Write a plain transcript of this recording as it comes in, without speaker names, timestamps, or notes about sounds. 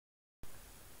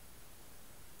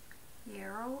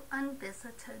Yarrow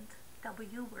Unvisited,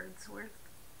 W. Wordsworth.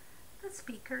 The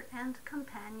speaker and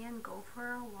companion go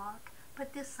for a walk,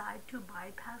 but decide to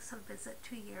bypass a visit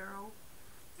to Yarrow.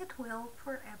 It will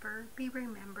forever be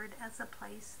remembered as a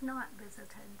place not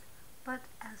visited, but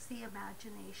as the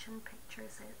imagination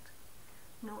pictures it.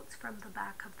 Notes from the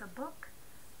back of the book.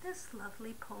 This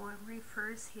lovely poem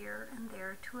refers here and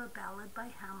there to a ballad by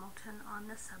Hamilton on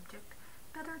the subject,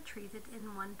 better treated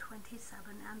in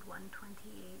 127 and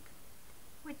 128,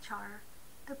 which are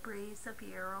The Braes of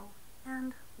Yarrow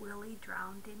and Willie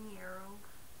Drowned in Yarrow.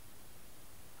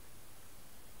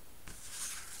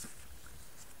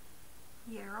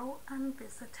 Yarrow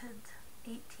Unvisited,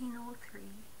 1803.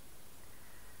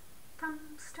 From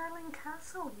Stirling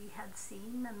Castle we had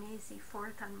seen the mazy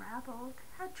Forth unravelled,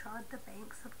 had trod the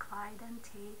banks of Clyde and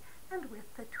Tay, and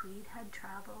with the Tweed had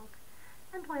travelled.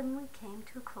 And when we came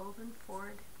to Cloven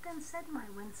Ford, then said my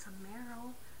winsome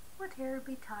Merrow, whate'er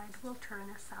betide we'll turn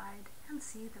aside, and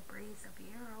see the Braes of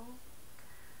Yarrow.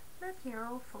 Let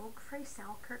Yarrow folk frae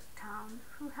Selkirk town,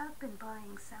 who have been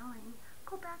buying selling,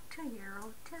 go back to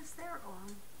Yarrow, 'tis their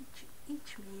own,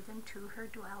 each maiden to her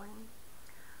dwelling.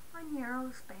 On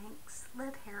Yarrow's banks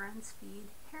let herons feed,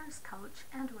 hares couch,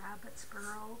 and rabbits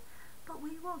burrow, but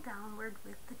we will downward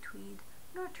with the Tweed,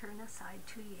 nor turn aside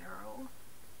to Yarrow.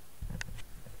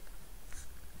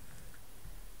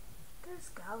 There's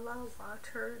Gala,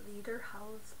 Water, Leader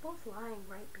House, both lying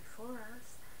right before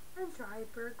us, and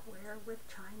Dryburgh, where with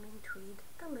chiming Tweed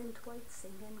the lintwhite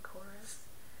sing in chorus.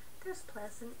 There's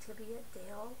pleasant Tiviot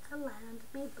Dale, a land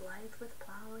made blithe with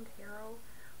plough and harrow.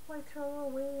 Why throw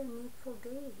away a needful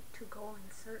day to go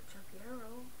in search of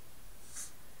Yarrow?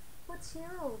 What's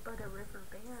Yarrow but a river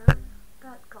bare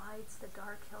that glides the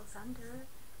dark hills under?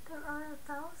 There are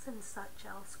 1,000 such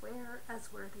elsewhere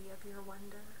as worthy of your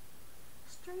wonder.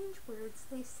 Strange words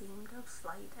they seemed of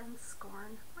slight and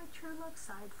scorn. My true love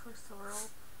sighed for sorrow,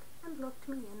 and looked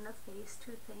me in the face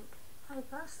to think I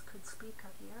thus could speak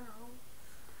of Yarrow.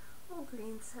 Oh,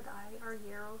 green, said I, are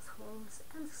Yarrow's homes,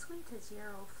 and sweet is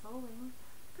Yarrow flowing.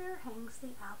 Fair hangs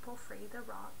the apple frae the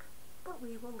rock, but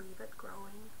we will leave it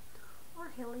growing. O'er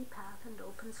hilly path and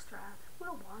open strath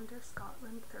we'll wander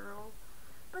Scotland thorough,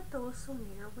 but though so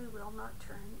near we will not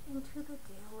turn into the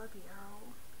dale of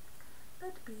Yarrow.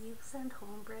 Let beeves and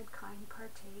homebred kine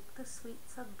partake the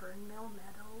sweets of Burnmill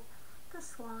meadow. The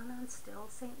swan on still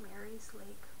St. Mary's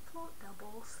lake float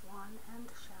double, swan and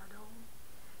shadow.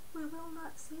 We will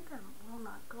not see them, will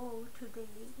not go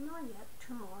today, nor yet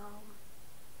tomorrow.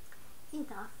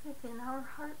 Enough if in our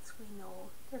hearts we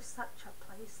know there's such a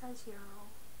place as Yarrow.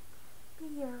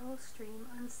 Be Yarrow stream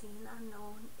unseen,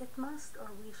 unknown, it must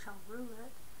or we shall rue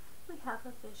it. We have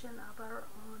a vision of our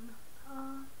own,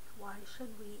 ah, why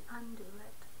should we undo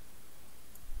it?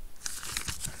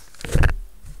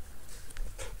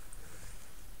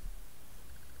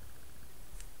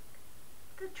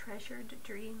 The treasured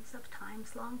dreams of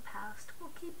times long past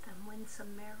will keep them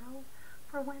winsome Merrow,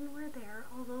 for when we're there,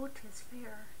 although 'tis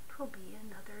fair, 'twill be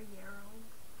another Yarrow.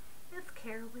 If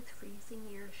care with freezing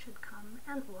years should come,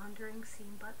 and wandering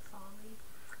seem but folly,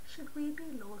 should we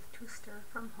be loath to stir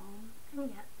from home, and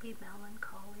yet be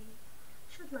melancholy?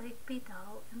 Should life be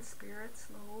dull and spirits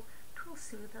low, 'twill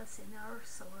soothe us in our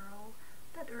sorrow,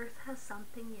 that earth has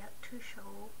something yet to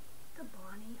show, the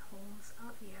bonny homes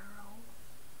of Yarrow.